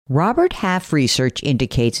Robert Half research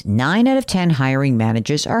indicates 9 out of 10 hiring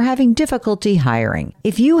managers are having difficulty hiring.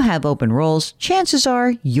 If you have open roles, chances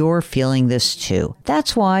are you're feeling this too.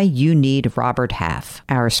 That's why you need Robert Half.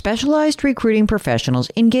 Our specialized recruiting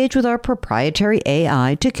professionals engage with our proprietary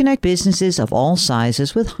AI to connect businesses of all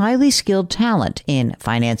sizes with highly skilled talent in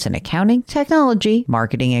finance and accounting, technology,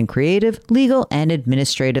 marketing and creative, legal and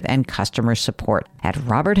administrative, and customer support. At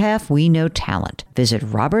Robert Half, we know talent. Visit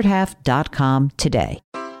roberthalf.com today.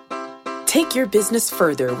 Take your business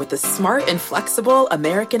further with the smart and flexible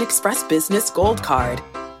American Express Business Gold Card.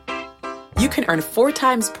 You can earn 4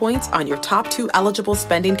 times points on your top 2 eligible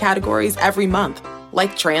spending categories every month,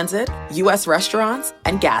 like transit, U.S. restaurants,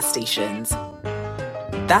 and gas stations.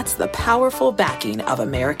 That's the powerful backing of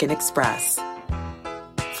American Express.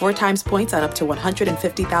 4 times points on up to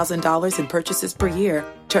 $150,000 in purchases per year.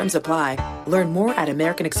 Terms apply. Learn more at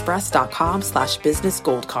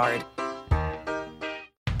americanexpress.com/businessgoldcard.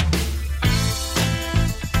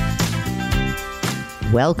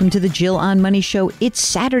 Welcome to the Jill on Money Show. It's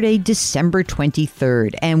Saturday, December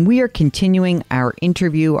 23rd, and we are continuing our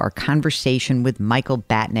interview, our conversation with Michael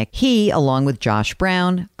Batnick. He, along with Josh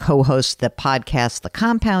Brown, co-hosts the podcast The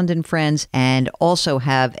Compound and Friends, and also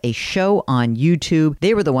have a show on YouTube.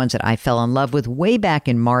 They were the ones that I fell in love with way back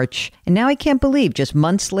in March, and now I can't believe just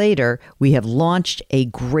months later, we have launched a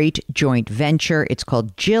great joint venture. It's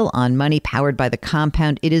called Jill on Money, powered by The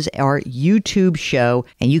Compound. It is our YouTube show,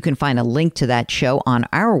 and you can find a link to that show on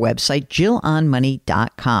our website,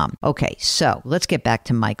 jillonmoney.com. Okay, so let's get back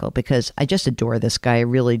to Michael, because I just adore this guy. I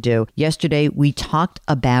really do. Yesterday, we talked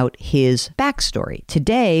about his backstory.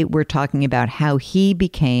 Today, we're talking about how he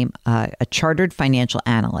became a chartered financial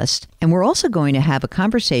analyst. And we're also going to have a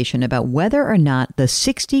conversation about whether or not the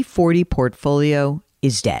 60-40 portfolio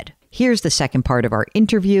is dead. Here's the second part of our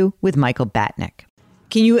interview with Michael Batnick.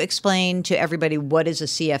 Can you explain to everybody what is a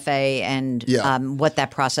CFA and what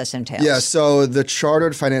that process entails? Yeah, so the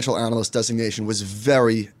Chartered Financial Analyst designation was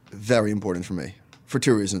very, very important for me for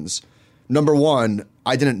 2 reasons. Number one,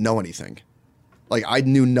 I didn't know anything. Like, I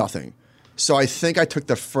knew nothing. So I think I took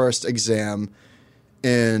the first exam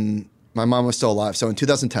my mom was still alive, so in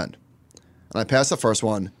 2010. And I passed the first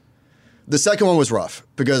one. The second one was rough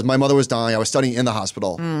because my mother was dying. I was studying in the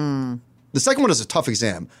hospital. The second one was a tough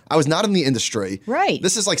exam. I was not in the industry. Right.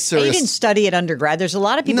 This is like serious. You didn't study at undergrad. There's a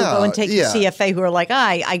lot of people go and take the CFA who are like,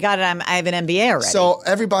 I got it. I have an MBA already. So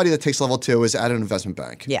everybody that takes level 2 is at an investment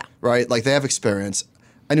bank. Yeah. Right? Like they have experience.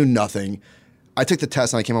 I knew nothing. I took the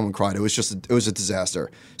test and I came home and cried. It was it was a disaster.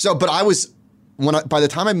 So, but by the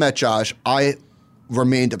time I met Josh, I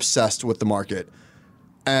remained obsessed with the market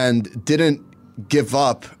and didn't give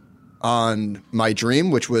up on my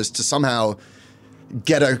dream, which was to somehow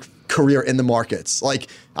get a career in the markets. Like,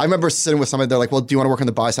 I remember sitting with somebody, they're like, well, do you want to work on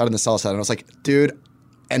the buy side and the sell side? And I was like, dude,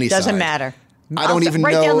 any side. Doesn't matter. I don't even know.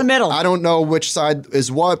 Right down the middle. I don't know which side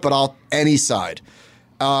is what, but any side.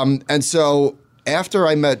 And so after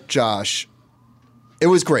I met Josh, it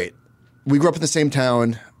was great. We grew up in the same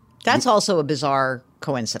town. That's also a bizarre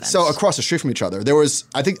coincidence. So across the street from each other, I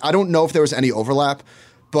don't know if there was any overlap,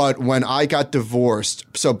 but when I got divorced,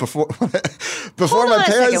 so before my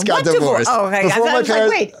parents got divorced. Oh, okay.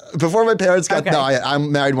 Before my parents got, no,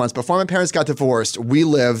 I'm married once. Before my parents got divorced,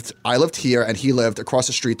 I lived here and he lived across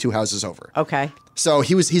the street 2 houses over. Okay. So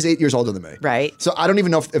he's 8 years older than me. Right. So I don't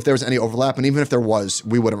even know if there was any overlap, and even if there was,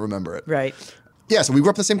 we wouldn't remember it. Right. Yeah, so we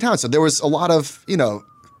grew up in the same town, so there was a lot of,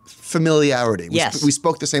 familiarity. Yes. We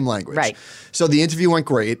spoke the same language. Right. So the interview went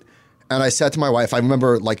great. And I said to my wife, I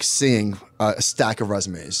remember seeing a stack of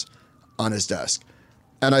resumes on his desk.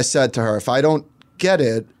 And I said to her, if I don't get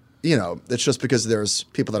it, it's just because there's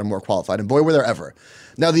people that are more qualified. And boy, were there ever.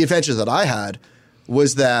 Now, the advantage that I had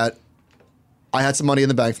was that I had some money in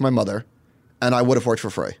the bank for my mother, and I would have worked for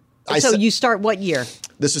free. So you start what year?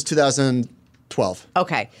 This was 2012.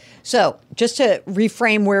 Okay. So just to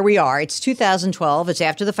reframe where we are, it's 2012. It's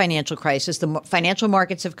after the financial crisis. The financial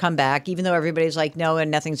markets have come back, even though everybody's like, no,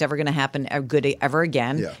 and nothing's ever going to happen good ever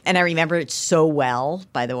again. Yeah. And I remember it so well,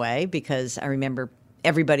 by the way, because I remember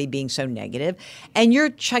everybody being so negative. And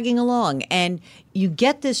you're chugging along and you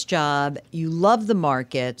get this job, you love the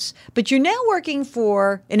markets, but you're now working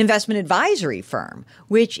for an investment advisory firm,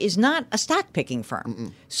 which is not a stock picking firm.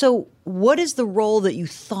 Mm-mm. So what is the role that you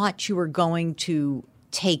thought you were going to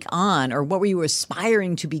take on, or what were you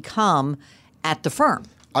aspiring to become at the firm?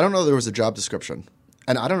 I don't know there was a job description,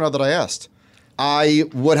 and I don't know that I asked. I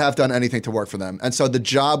would have done anything to work for them. And so the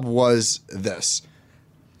job was this.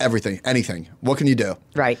 Everything, anything. What can you do?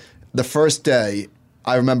 Right. The first day,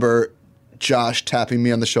 I remember Josh tapping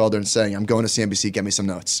me on the shoulder and saying, I'm going to CNBC, get me some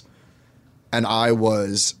notes. And I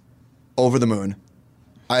was over the moon.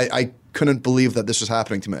 I couldn't believe that this was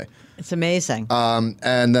happening to me. It's amazing.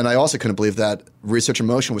 And then I also couldn't believe that Research in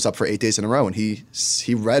Motion was up for 8 days in a row, and he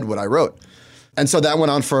read what I wrote. And so that went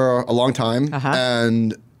on for a long time,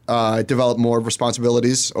 and I developed more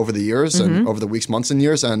responsibilities over the years and over the weeks, months, and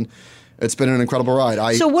years, and it's been an incredible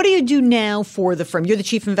ride. So what do you do now for the firm? You're the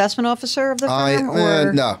chief investment officer of the firm?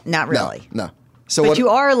 Or no. Not really? No. So but you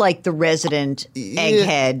are like the resident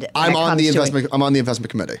egghead. I'm on the investment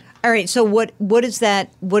committee. All right. So what does that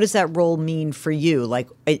role mean for you? Like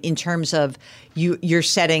in terms of you're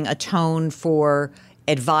setting a tone for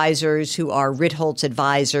advisors who are Ritholtz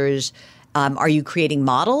advisors. Are you creating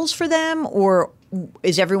models for them, or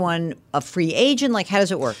is everyone a free agent? Like, how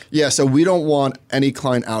does it work? Yeah. So we don't want any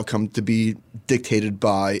client outcome to be dictated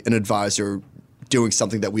by an advisor doing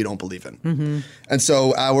something that we don't believe in. And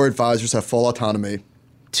so our advisors have full autonomy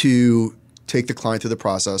to take the client through the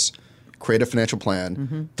process, create a financial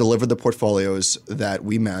plan, deliver the portfolios that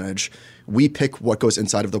we manage. We pick what goes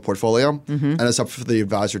inside of the portfolio, and it's up for the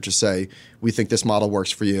advisor to say, we think this model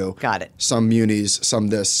works for you. Got it. Some munis, some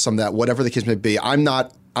this, some that, whatever the case may be. I'm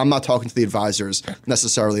not talking to the advisors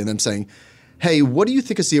necessarily and them saying, hey, what do you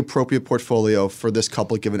think is the appropriate portfolio for this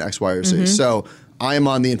couple given X, Y, or Z? So I am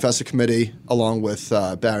on the investment committee along with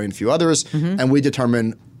Barry and a few others, and we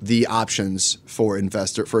determine the options for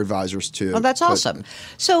advisors to. Oh, that's awesome.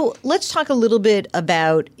 So let's talk a little bit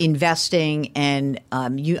about investing, and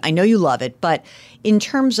I know you love it, but in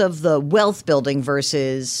terms of the wealth building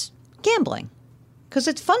versus gambling, because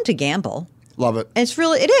it's fun to gamble. Love it.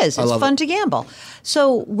 It is. It's fun to gamble.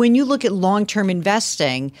 So when you look at long-term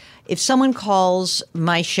investing, if someone calls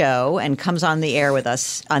my show and comes on the air with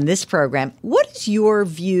us on this program, what is your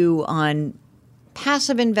view on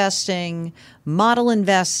passive investing, model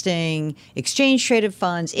investing, exchange-traded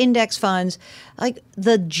funds, index funds, like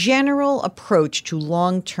the general approach to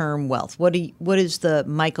long-term wealth? What is the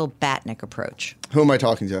Michael Batnick approach? Who am I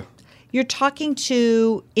talking to? You're talking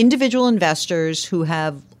to individual investors who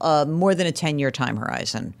have more than a 10-year time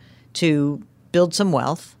horizon to build some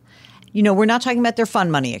wealth. You know, we're not talking about their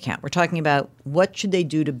fund money account. We're talking about what should they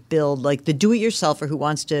do to build, like the do-it-yourselfer who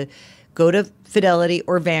wants to go to Fidelity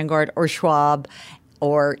or Vanguard or Schwab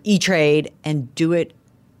or E-Trade and do it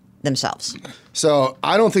themselves. So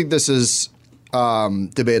I don't think this is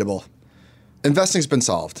debatable. Investing's been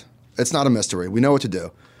solved. It's not a mystery. We know what to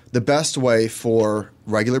do. The best way for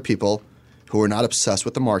regular people who are not obsessed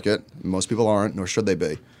with the market, most people aren't, nor should they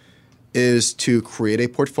be, is to create a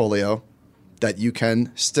portfolio that you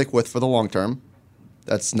can stick with for the long term.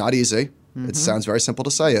 That's not easy. It sounds very simple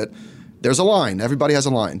to say it. There's a line. Everybody has a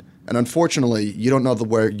line. And unfortunately, you don't know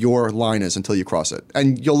where your line is until you cross it.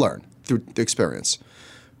 And you'll learn through the experience.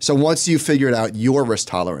 So once you figured out your risk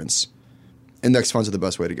tolerance, index funds are the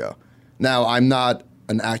best way to go. Now, I'm not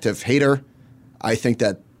an active hater. I think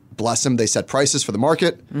that, bless them, they set prices for the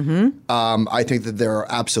market. I think that there are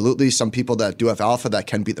absolutely some people that do have alpha that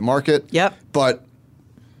can beat the market. Yep. But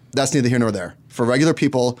that's neither here nor there. For regular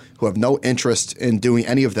people who have no interest in doing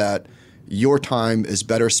any of that, your time is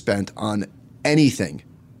better spent on anything,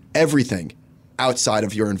 everything outside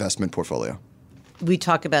of your investment portfolio. We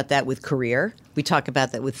talk about that with career. We talk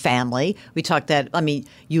about that with family. We talk that, I mean,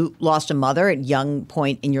 you lost a mother at a young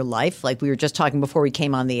point in your life. Like we were just talking before we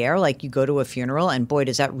came on the air, like you go to a funeral and boy,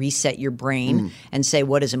 does that reset your brain and say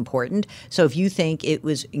what is important. So if you think it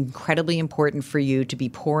was incredibly important for you to be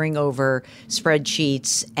poring over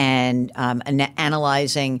spreadsheets and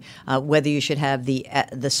analyzing whether you should have the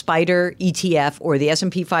SPDR ETF or the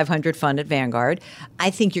S&P 500 fund at Vanguard,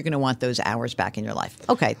 I think you're going to want those hours back in your life.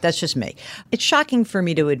 Okay, that's just me. It's shocking for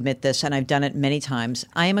me to admit this, and I've done it many times.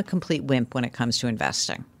 I am a complete wimp when it comes to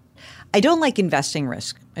investing. I don't like investing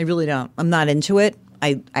risk. I really don't. I'm not into it.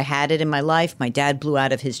 I had it in my life. My dad blew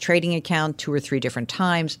out of his trading account 2 or 3 different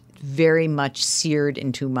times. Very much seared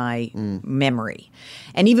into my memory.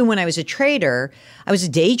 And even when I was a trader, I was a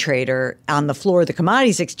day trader on the floor of the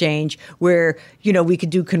commodities exchange where, you know, we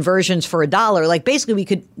could do conversions for $1. Like basically we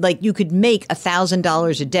could, like you could make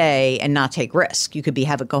 $1,000 a day and not take risk. You could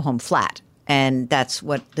have it go home flat. And that's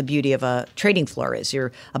what the beauty of a trading floor is.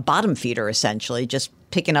 You're a bottom feeder, essentially, just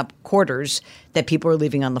picking up quarters that people are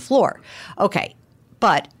leaving on the floor. Okay,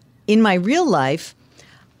 but in my real life,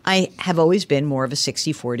 I have always been more of a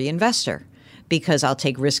 60-40 investor because I'll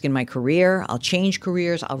take risk in my career, I'll change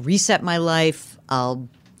careers, I'll reset my life, I'll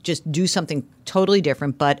just do something totally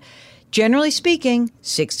different. But generally speaking,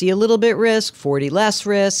 60 a little bit risk, 40 less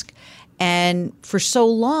risk. And for so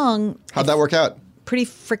long— How'd that work out? Pretty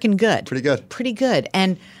freaking good. Pretty good. Pretty good.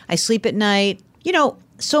 And I sleep at night. You know,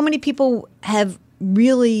 so many people have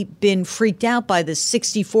really been freaked out by the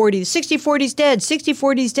 60-40. The 60-40's dead.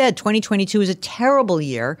 60-40's dead. 2022 is a terrible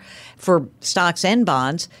year for stocks and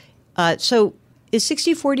bonds. So is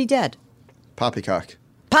 60-40 dead? Poppycock.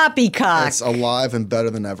 Poppycock. It's alive and better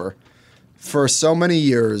than ever. For so many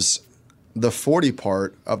years, the 40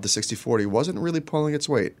 part of the 60-40 wasn't really pulling its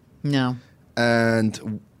weight. No.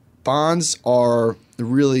 And bonds are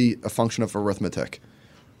really a function of arithmetic.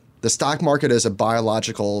 The stock market is a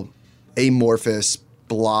biological, amorphous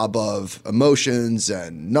blob of emotions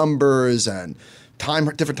and numbers and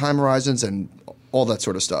different time horizons and all that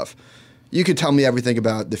sort of stuff. You could tell me everything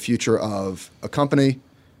about the future of a company,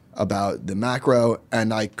 about the macro,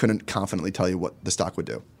 and I couldn't confidently tell you what the stock would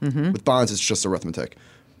do. Mm-hmm. With bonds, it's just arithmetic.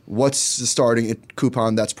 What's the starting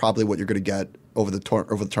coupon? That's probably what you're going to get over the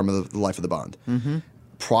term of the life of the bond. Mm-hmm.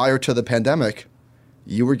 Prior to the pandemic,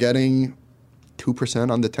 you were getting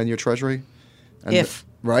 2% on the 10-year Treasury.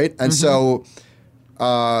 Right? And so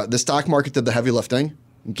the stock market did the heavy lifting,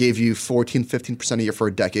 gave you 14, 15% a year for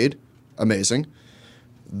a decade. Amazing.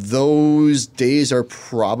 Those days are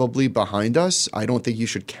probably behind us. I don't think you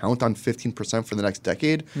should count on 15% for the next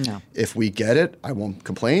decade. No. If we get it, I won't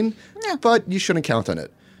complain, but you shouldn't count on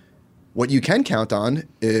it. What you can count on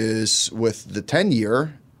is with the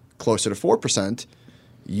 10-year closer to 4%,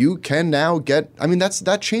 you can now get – I mean,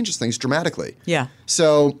 that changes things dramatically. Yeah.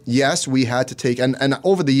 So, yes, we had to take – and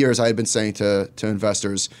over the years I had been saying to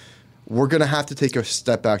investors, we're going to have to take a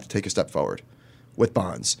step back to take a step forward with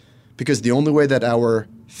bonds because the only way that our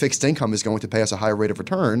fixed income is going to pay us a higher rate of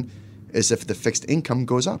return is if the fixed income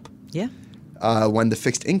goes up. Yeah. When the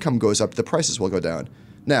fixed income goes up, the prices will go down.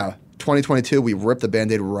 Now, 2022, we ripped the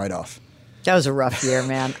Band-Aid right off. That was a rough year,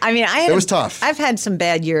 man. I mean, it was tough. I've had some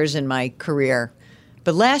bad years in my career,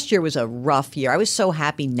 but last year was a rough year. I was so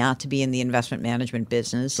happy not to be in the investment management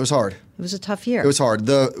business. It was hard. It was a tough year. It was hard.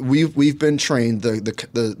 We've been trained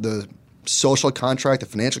the social contract, the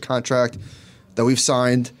financial contract that we've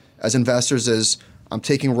signed as investors is I'm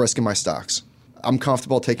taking risk in my stocks. I'm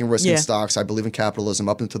comfortable taking risk in stocks. I believe in capitalism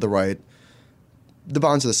up and to the right. The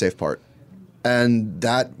bonds are the safe part. And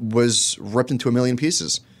that was ripped into a million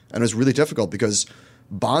pieces. And it was really difficult because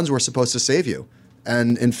bonds were supposed to save you.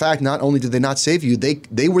 And in fact, not only did they not save you,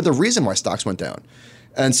 they were the reason why stocks went down.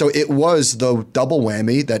 And so it was the double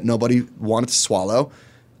whammy that nobody wanted to swallow,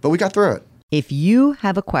 but we got through it. If you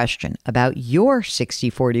have a question about your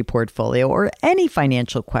 60-40 portfolio or any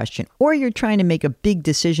financial question, or you're trying to make a big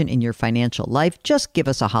decision in your financial life, just give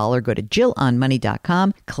us a holler. Go to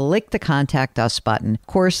JillOnMoney.com, click the Contact Us button. Of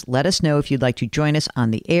course, let us know if you'd like to join us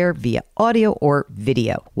on the air via audio or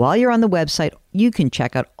video. While you're on the website, you can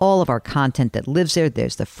check out all of our content that lives there.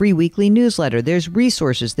 There's the free weekly newsletter. There's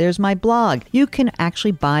resources. There's my blog. You can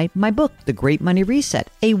actually buy my book, The Great Money Reset,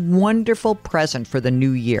 a wonderful present for the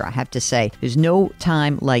new year. I have to say, there's no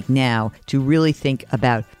time like now to really think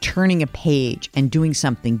about turning a page and doing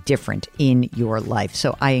something different in your life.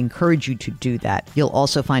 So I encourage you to do that. You'll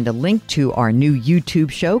also find a link to our new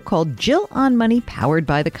YouTube show called Jill on Money, powered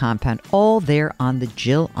by The Compound, all there on the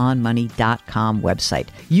JillOnMoney.com website.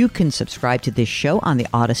 You can subscribe to this show on the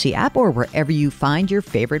Odyssey app or wherever you find your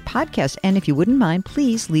favorite podcast. And if you wouldn't mind,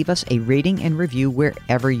 please leave us a rating and review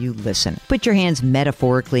wherever you listen. Put your hands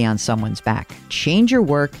metaphorically on someone's back. Change your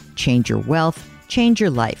work, change your wealth, change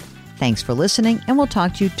your life. Thanks for listening, and we'll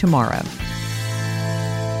talk to you tomorrow.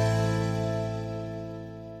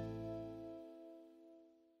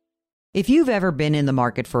 If you've ever been in the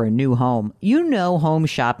market for a new home, you know home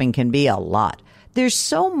shopping can be a lot. There's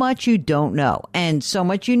so much you don't know and so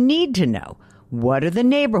much you need to know. What are the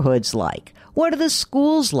neighborhoods like? What are the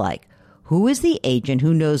schools like? Who is the agent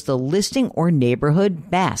who knows the listing or neighborhood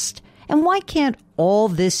best? And why can't all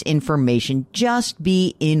this information just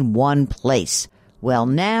be in one place? Well,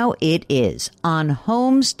 now it is on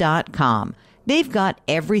Homes.com. They've got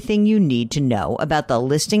everything you need to know about the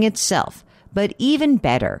listing itself, but even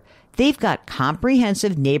better, they've got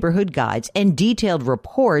comprehensive neighborhood guides and detailed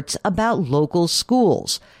reports about local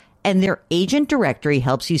schools. And their agent directory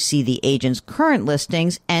helps you see the agent's current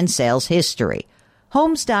listings and sales history.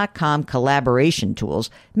 Homes.com collaboration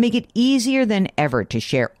tools make it easier than ever to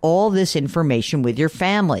share all this information with your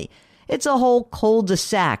family. It's a whole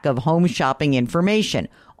cul-de-sac of home shopping information,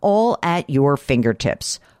 all at your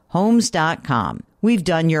fingertips. Homes.com. We've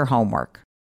done your homework.